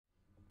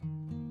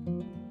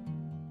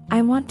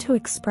I want to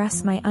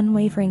express my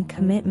unwavering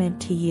commitment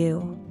to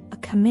you, a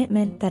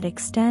commitment that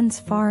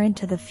extends far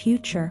into the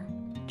future,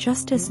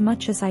 just as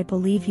much as I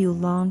believe you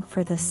long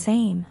for the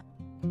same.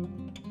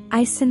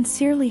 I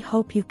sincerely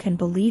hope you can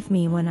believe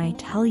me when I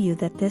tell you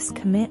that this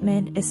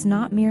commitment is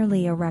not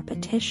merely a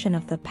repetition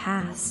of the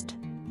past.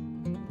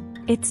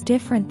 It's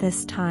different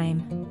this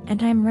time,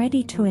 and I'm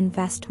ready to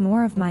invest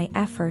more of my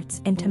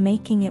efforts into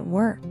making it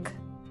work.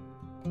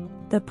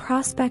 The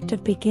prospect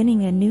of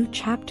beginning a new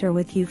chapter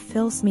with you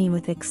fills me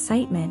with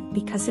excitement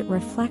because it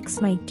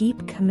reflects my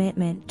deep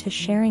commitment to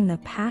sharing the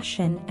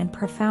passion and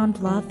profound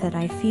love that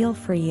I feel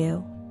for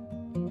you.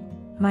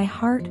 My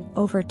heart,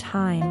 over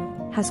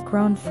time, has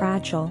grown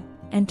fragile,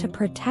 and to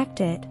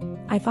protect it,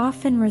 I've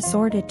often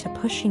resorted to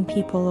pushing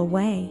people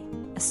away,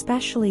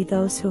 especially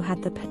those who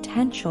had the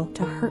potential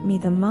to hurt me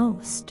the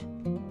most.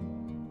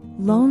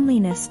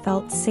 Loneliness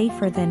felt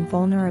safer than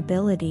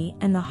vulnerability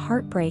and the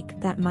heartbreak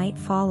that might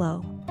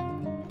follow.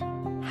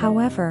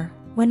 However,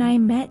 when I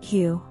met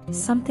you,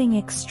 something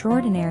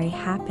extraordinary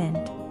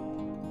happened.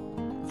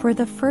 For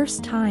the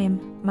first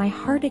time, my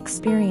heart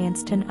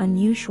experienced an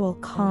unusual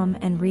calm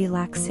and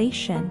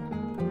relaxation.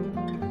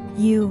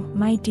 You,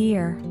 my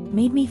dear,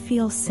 made me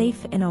feel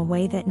safe in a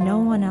way that no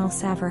one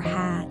else ever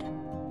had.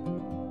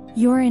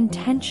 Your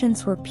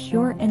intentions were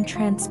pure and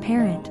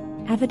transparent,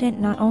 evident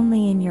not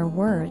only in your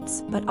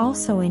words but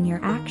also in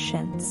your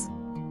actions.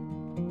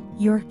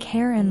 Your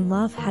care and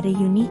love had a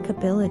unique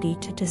ability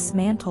to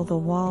dismantle the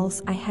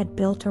walls I had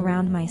built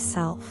around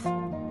myself.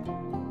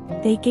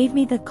 They gave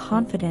me the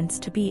confidence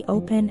to be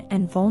open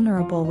and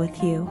vulnerable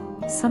with you,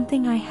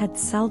 something I had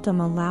seldom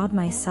allowed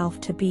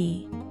myself to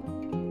be.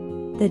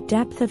 The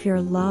depth of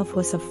your love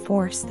was a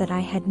force that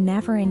I had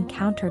never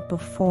encountered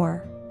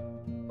before.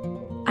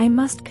 I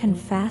must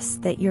confess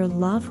that your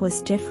love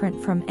was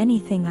different from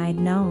anything I'd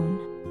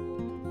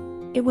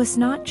known. It was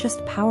not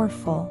just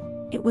powerful,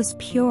 it was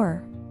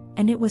pure,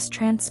 and it was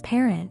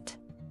transparent.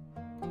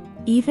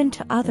 Even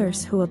to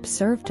others who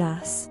observed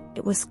us,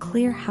 it was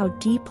clear how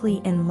deeply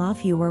in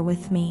love you were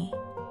with me.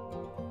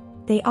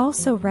 They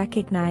also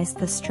recognized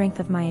the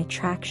strength of my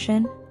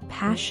attraction,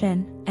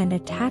 passion, and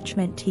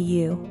attachment to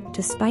you,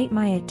 despite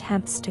my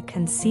attempts to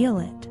conceal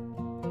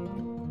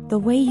it. The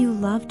way you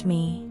loved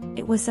me,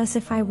 it was as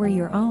if I were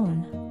your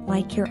own,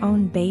 like your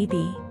own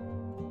baby.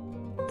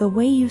 The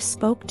way you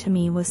spoke to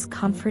me was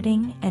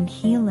comforting and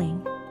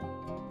healing.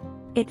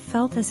 It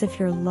felt as if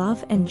your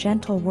love and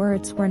gentle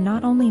words were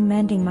not only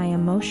mending my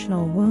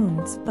emotional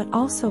wounds but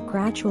also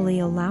gradually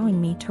allowing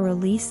me to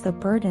release the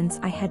burdens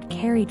I had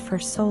carried for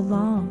so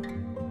long.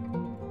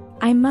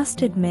 I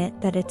must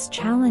admit that it's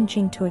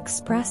challenging to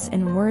express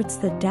in words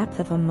the depth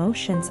of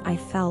emotions I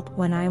felt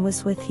when I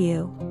was with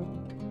you.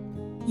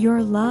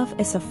 Your love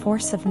is a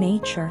force of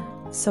nature,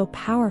 so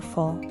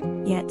powerful,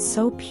 yet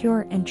so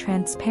pure and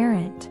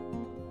transparent.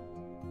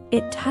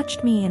 It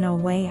touched me in a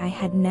way I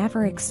had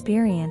never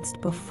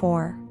experienced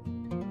before.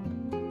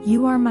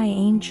 You are my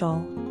angel,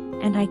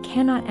 and I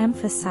cannot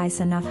emphasize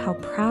enough how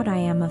proud I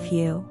am of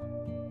you.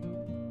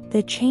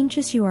 The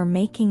changes you are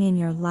making in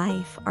your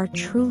life are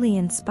truly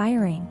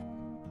inspiring.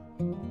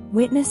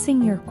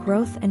 Witnessing your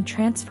growth and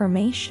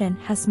transformation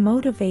has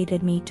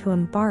motivated me to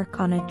embark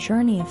on a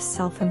journey of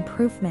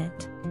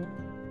self-improvement.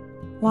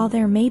 While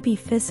there may be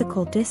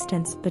physical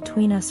distance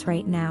between us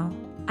right now,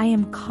 I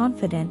am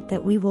confident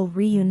that we will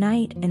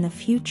reunite in the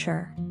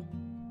future.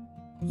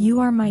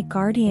 You are my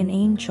guardian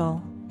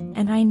angel,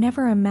 and I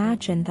never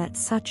imagined that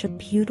such a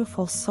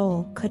beautiful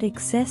soul could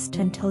exist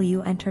until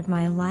you entered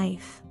my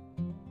life.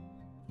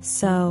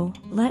 So,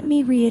 let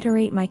me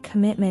reiterate my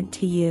commitment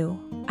to you.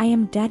 I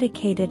am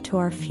dedicated to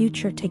our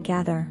future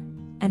together,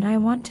 and I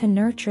want to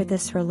nurture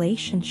this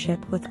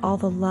relationship with all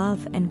the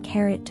love and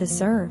care it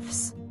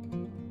deserves.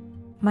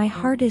 My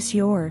heart is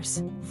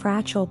yours,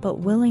 fragile but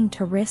willing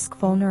to risk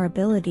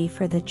vulnerability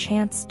for the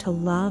chance to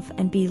love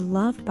and be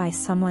loved by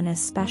someone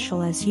as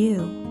special as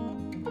you.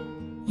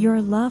 Your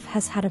love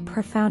has had a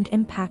profound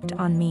impact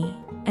on me,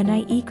 and I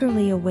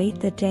eagerly await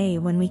the day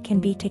when we can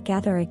be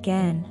together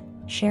again,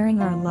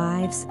 sharing our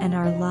lives and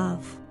our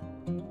love.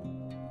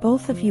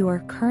 Both of you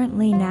are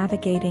currently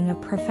navigating a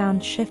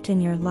profound shift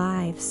in your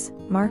lives,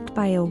 marked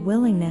by a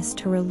willingness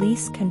to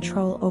release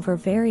control over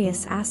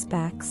various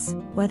aspects,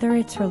 whether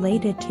it's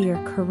related to your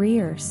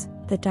careers,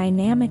 the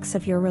dynamics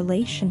of your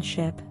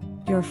relationship,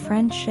 your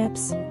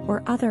friendships,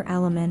 or other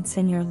elements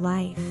in your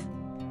life.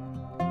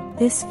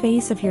 This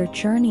phase of your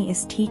journey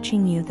is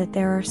teaching you that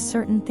there are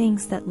certain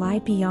things that lie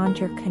beyond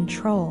your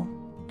control,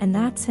 and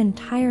that's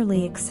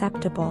entirely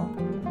acceptable.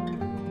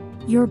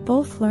 You're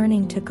both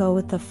learning to go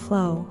with the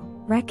flow,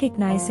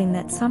 recognizing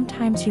that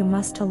sometimes you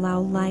must allow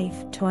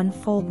life to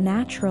unfold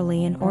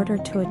naturally in order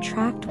to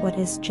attract what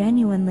is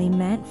genuinely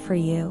meant for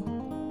you.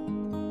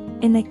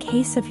 In the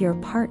case of your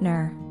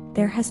partner,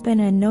 there has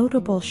been a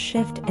notable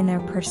shift in their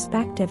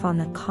perspective on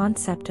the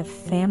concept of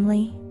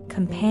family,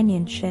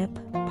 companionship,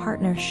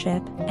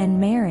 partnership, and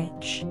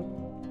marriage.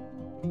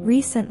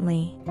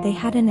 Recently, they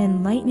had an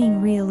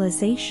enlightening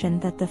realization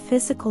that the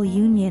physical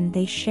union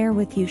they share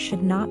with you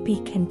should not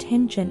be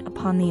contingent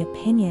upon the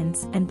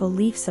opinions and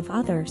beliefs of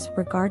others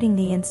regarding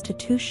the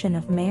institution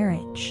of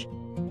marriage.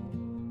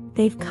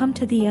 They've come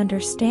to the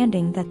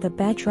understanding that the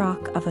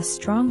bedrock of a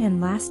strong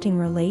and lasting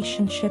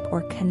relationship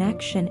or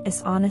connection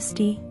is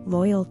honesty,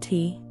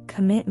 loyalty,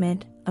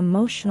 commitment,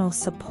 emotional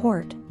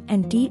support,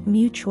 and deep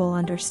mutual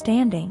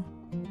understanding.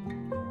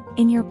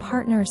 In your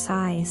partner's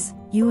eyes,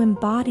 you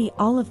embody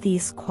all of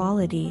these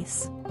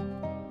qualities.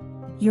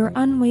 Your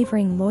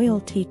unwavering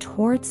loyalty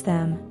towards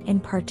them, in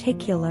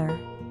particular,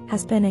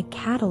 has been a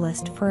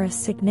catalyst for a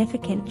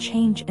significant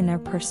change in their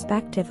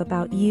perspective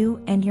about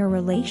you and your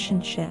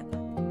relationship.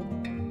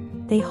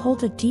 They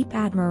hold a deep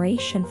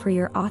admiration for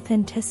your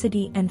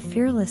authenticity and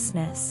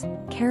fearlessness,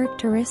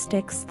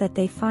 characteristics that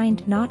they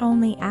find not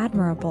only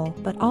admirable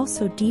but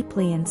also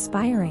deeply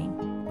inspiring.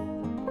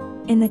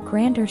 In the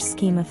grander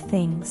scheme of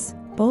things,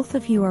 both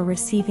of you are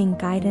receiving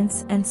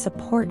guidance and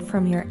support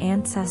from your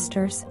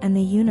ancestors and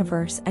the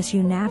universe as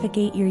you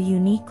navigate your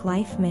unique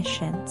life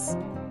missions.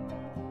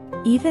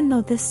 Even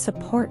though this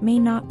support may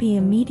not be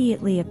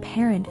immediately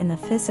apparent in the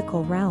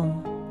physical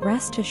realm,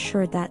 rest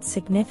assured that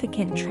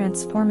significant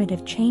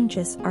transformative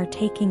changes are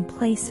taking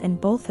place in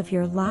both of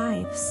your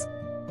lives.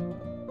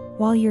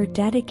 While you're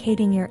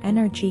dedicating your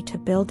energy to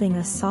building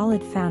a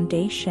solid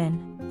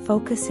foundation,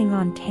 focusing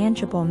on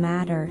tangible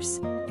matters,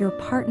 your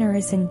partner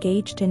is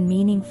engaged in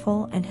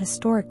meaningful and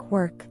historic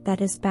work that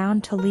is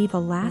bound to leave a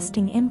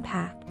lasting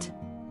impact.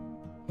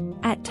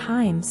 At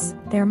times,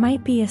 there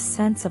might be a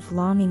sense of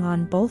longing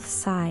on both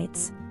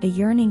sides, a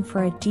yearning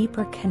for a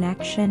deeper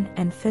connection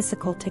and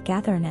physical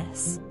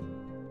togetherness.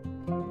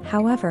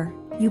 However,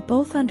 you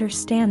both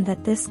understand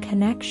that this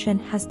connection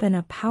has been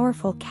a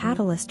powerful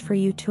catalyst for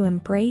you to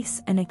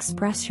embrace and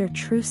express your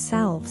true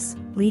selves,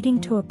 leading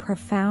to a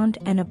profound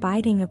and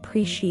abiding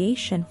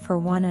appreciation for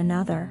one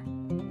another.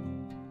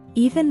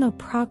 Even though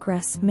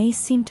progress may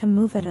seem to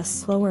move at a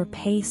slower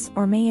pace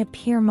or may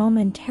appear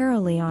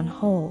momentarily on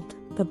hold,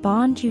 the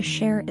bond you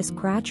share is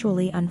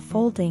gradually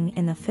unfolding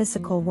in the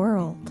physical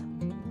world.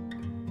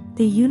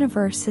 The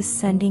universe is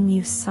sending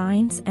you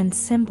signs and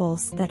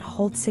symbols that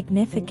hold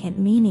significant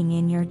meaning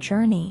in your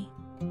journey.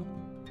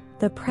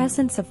 The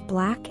presence of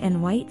black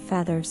and white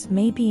feathers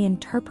may be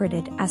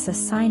interpreted as a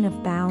sign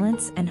of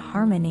balance and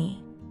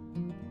harmony.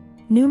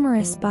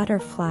 Numerous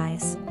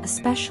butterflies,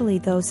 especially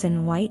those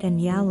in white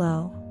and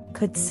yellow,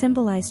 could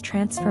symbolize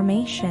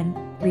transformation,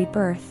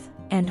 rebirth,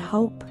 and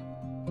hope.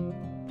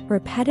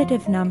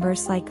 Repetitive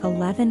numbers like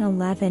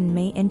 1111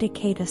 may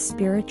indicate a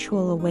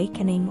spiritual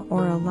awakening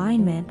or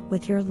alignment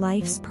with your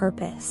life's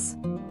purpose.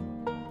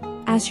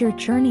 As your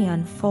journey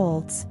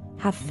unfolds,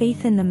 have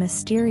faith in the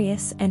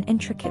mysterious and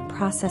intricate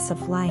process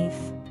of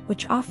life,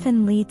 which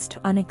often leads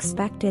to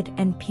unexpected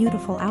and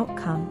beautiful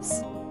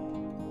outcomes.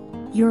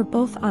 You're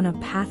both on a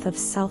path of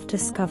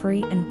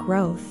self-discovery and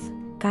growth,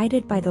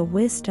 guided by the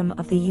wisdom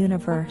of the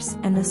universe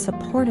and the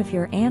support of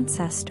your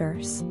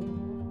ancestors.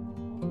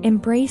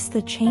 Embrace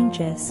the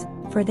changes,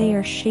 for they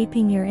are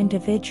shaping your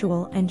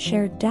individual and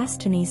shared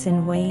destinies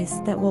in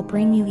ways that will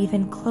bring you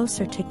even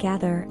closer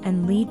together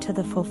and lead to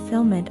the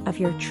fulfillment of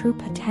your true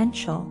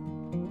potential.